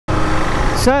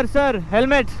Sir,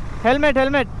 helmet,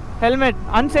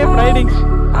 unsafe riding.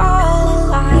 All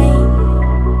alive.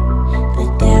 The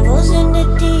devil's in the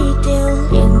detail,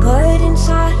 lingered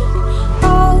inside.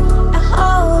 Oh, a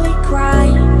holy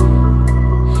crime.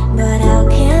 But how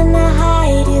can I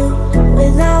hide you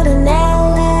without an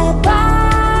alibi?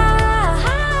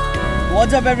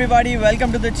 What's up everybody,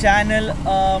 welcome to the channel.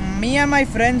 Me and my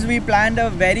friends, we planned a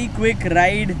very quick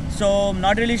ride, so I'm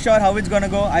not really sure how it's gonna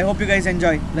go. I hope you guys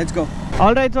enjoy. Let's go.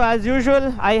 Alright, so as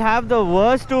usual, I have the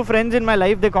worst two friends in my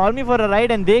life. They called me for a ride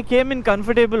and they came in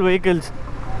comfortable vehicles.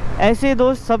 ऐसे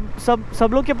दोस्त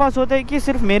सब लोग के पास होते हैं कि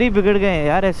सिर्फ मेरे ही बिगड़ गए हैं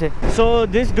यार ऐसे. So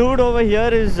this dude over here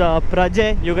is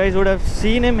Prajay. You guys would have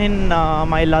seen him in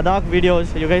my Ladakh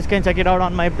videos. You guys can check it out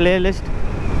on my playlist.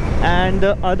 And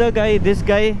the other guy, this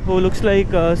guy who looks like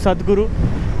Sadhguru,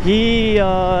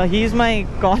 he's my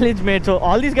college mate. So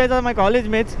all these guys are my college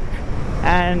mates.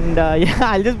 And yeah,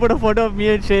 I'll just put a photo of me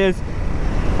and Shreyas.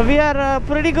 We are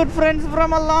pretty good friends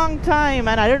from a long time,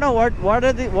 and I don't know what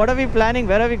are we planning,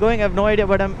 where are we going, I have no idea,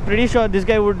 but I'm pretty sure this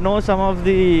guy would know some of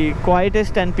the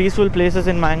quietest and peaceful places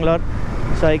in Mangalore.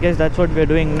 So I guess that's what we're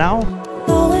doing now.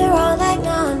 Oh, we're all like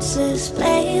monsters,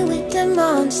 playing with the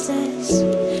monsters.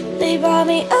 They brought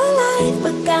me alive,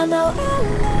 but got no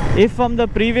alive. If from the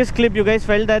previous clip you guys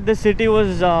felt that the city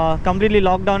was completely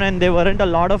locked down and there weren't a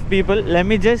lot of people, let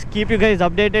me just keep you guys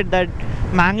updated that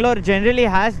Mangalore generally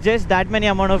has just that many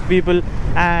amount of people,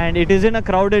 and it isn't a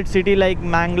crowded city like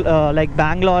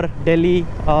Bangalore, Delhi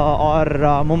or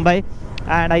Mumbai.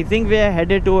 And I think we are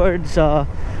headed towards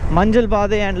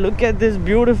Manjalpade, and look at this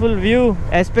beautiful view,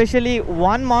 especially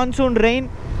one monsoon rain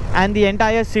and the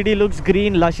entire city looks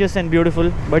green, luscious and beautiful.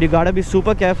 But you gotta be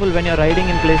super careful when you're riding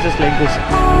in places like this.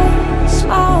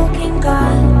 Smoking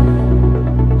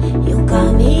gun, you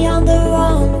got me on the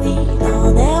wrong. We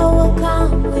know that will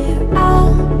come. We're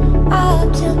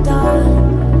up till dawn,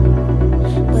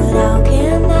 but how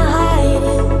can I hide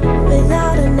it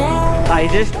without an alibi? I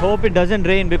just hope it doesn't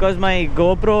rain because my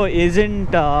GoPro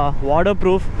isn't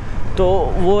waterproof. तो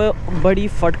वो बड़ी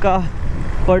फटका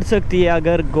पड़ सकती है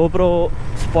अगर GoPro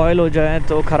spoil हो जाए,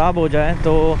 तो ख़राब हो जाए.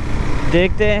 तो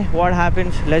देखते हैं what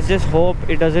happens. Let's just hope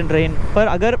it doesn't rain. पर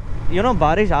अगर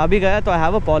बारिश आ भी गया तो I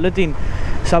have a polythene.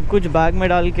 सब कुछ बैग में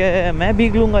डाल के मैं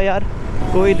भीग लूँगा यार,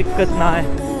 कोई दिक्कत ना है.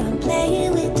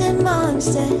 Playing with the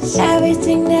monsters,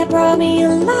 everything that brought me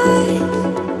alive.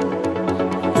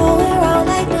 Oh, we're all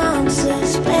like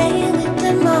monsters, playing with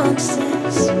the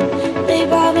monsters. They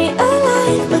brought me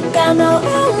alive, but got no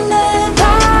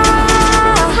alibi.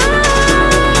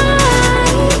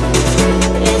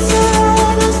 It's a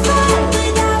road fight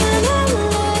without an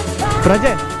alibi.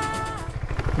 Prajay,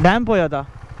 dam poya tha.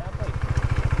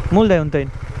 Mulday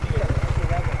untain.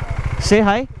 Say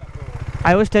hi.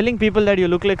 I was telling people that you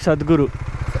look like Sadhguru.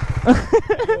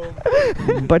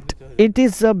 But it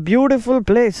is a beautiful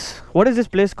place. What is this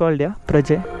place called, yeah,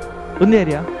 Prajay? Undi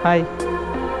area. Hi.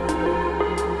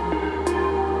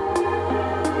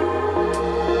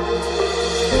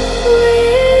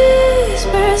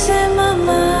 Whispers in my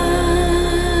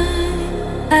mind,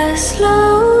 I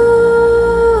slowly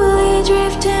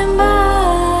drifting by.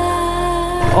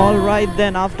 Alright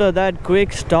then, after that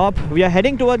quick stop, we are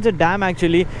heading towards the dam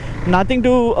actually. Nothing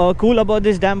too cool about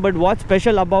this dam, but what's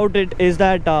special about it is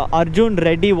that Arjun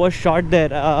Reddy was shot there.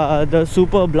 The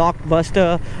super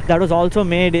blockbuster that was also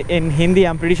made in Hindi.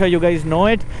 I'm pretty sure you guys know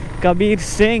it. Kabir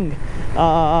Singh.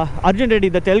 Arjun Reddy,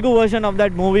 the Telugu version of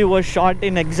that movie, was shot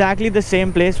in exactly the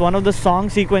same place. One of the song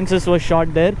sequences was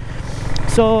shot there.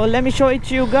 So let me show it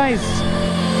to you guys.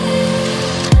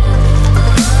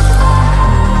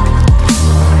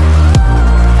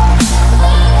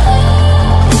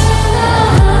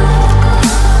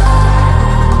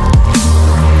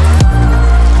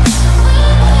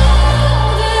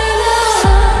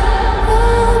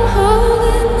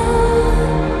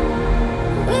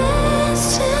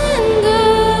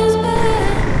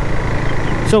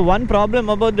 So one problem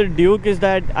about the Duke is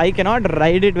that I cannot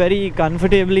ride it very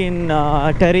comfortably in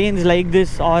terrains like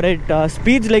this, or at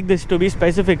speeds like this, to be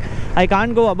specific. I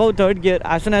can't go above third gear.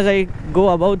 As soon as I go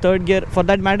above third gear, for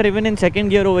that matter even in second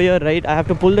gear over here, right, I have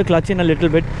to pull the clutch in a little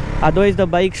bit, otherwise the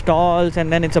bike stalls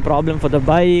and then it's a problem for the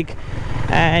bike.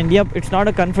 And yep, it's not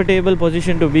a comfortable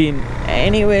position to be in.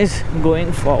 Anyways,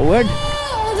 going forward.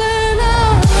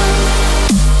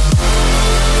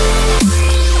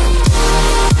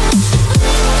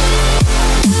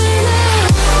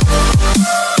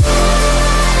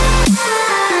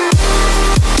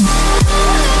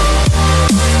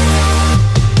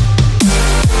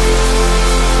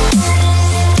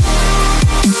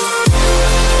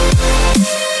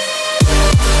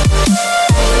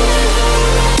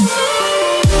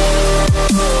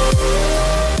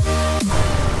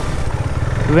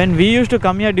 When we used to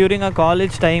come here during our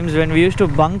college times, when we used to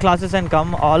bunk classes and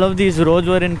come, all of these roads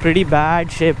were in pretty bad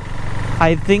shape.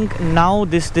 I think now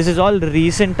this is all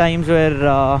recent times where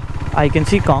I can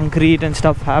see concrete and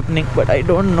stuff happening, but I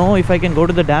don't know if I can go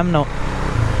to the dam now.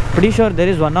 Pretty sure there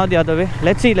is one or the other way.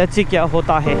 Let's see kya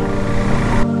hota hai.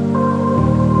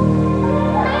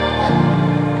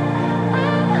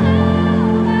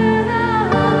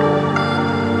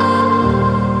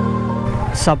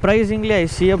 Surprisingly, I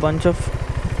see a bunch of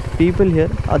people here.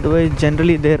 Otherwise,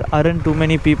 generally there aren't too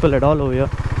many people at all over here.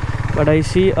 But I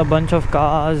see a bunch of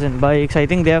cars and bikes. I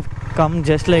think they have come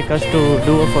just like us to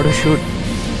do a photo shoot.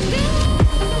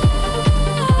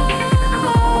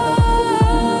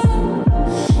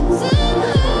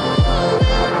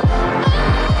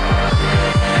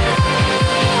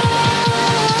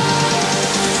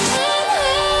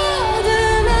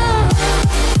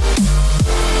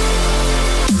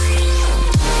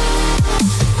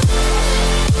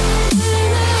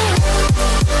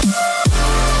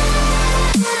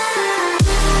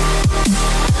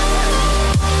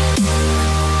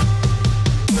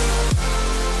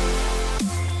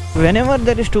 Whenever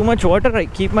there is too much water, I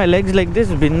keep my legs like this,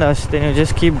 bindas, then you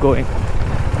just keep going.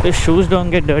 The shoes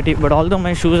don't get dirty, but although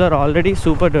my shoes are already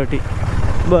super dirty.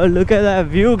 But look at that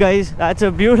view, guys. That's a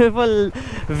beautiful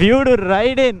view to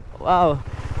ride in. Wow.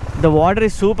 The water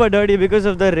is super dirty because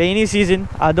of the rainy season.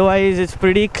 Otherwise, it's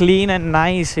pretty clean and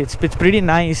nice. It's pretty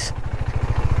nice.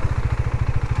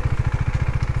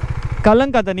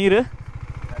 Kalankata neeru.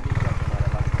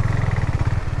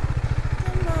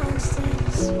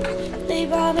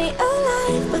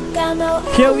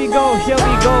 Here we go, here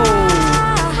we go.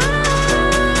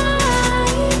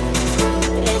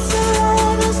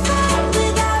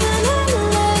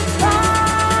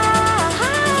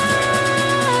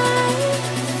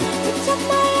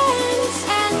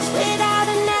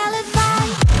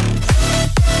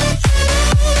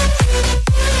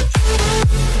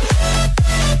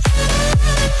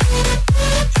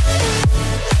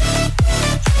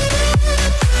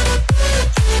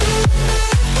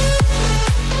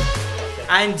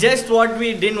 And just what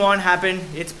we didn't want happen,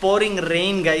 it's pouring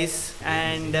rain, guys,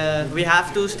 and we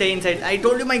have to stay inside. I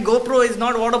told you my GoPro is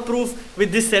not waterproof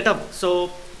with this setup, so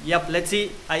yep, let's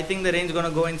see. I think the rain's gonna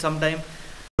go in sometime.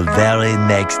 Very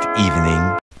next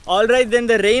evening. Alright, then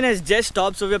the rain has just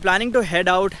stopped, so we're planning to head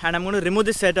out, and I'm gonna remove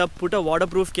this setup, put a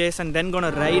waterproof case, and then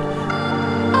gonna ride.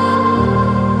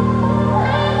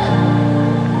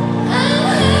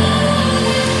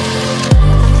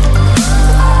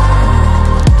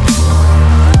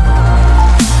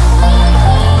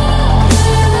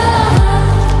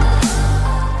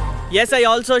 Yes, I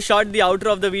also shot the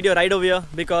outro of the video right over here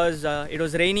because it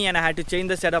was rainy and I had to change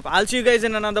the setup. I'll see you guys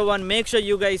in another one. Make sure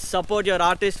you guys support your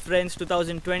artist friends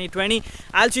 2020.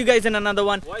 I'll see you guys in another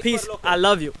one. Peace. I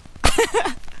love you.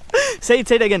 Say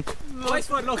it again. Voice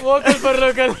for local. Vocal for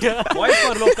local. Voice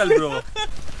for local, bro.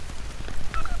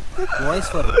 Voice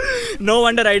for local. No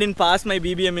wonder I didn't pass my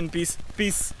BBM in peace.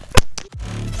 Peace.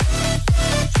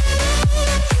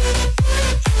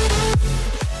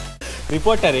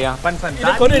 Reporter, yeah. Pan.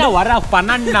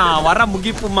 Vara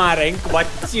mugipu mara.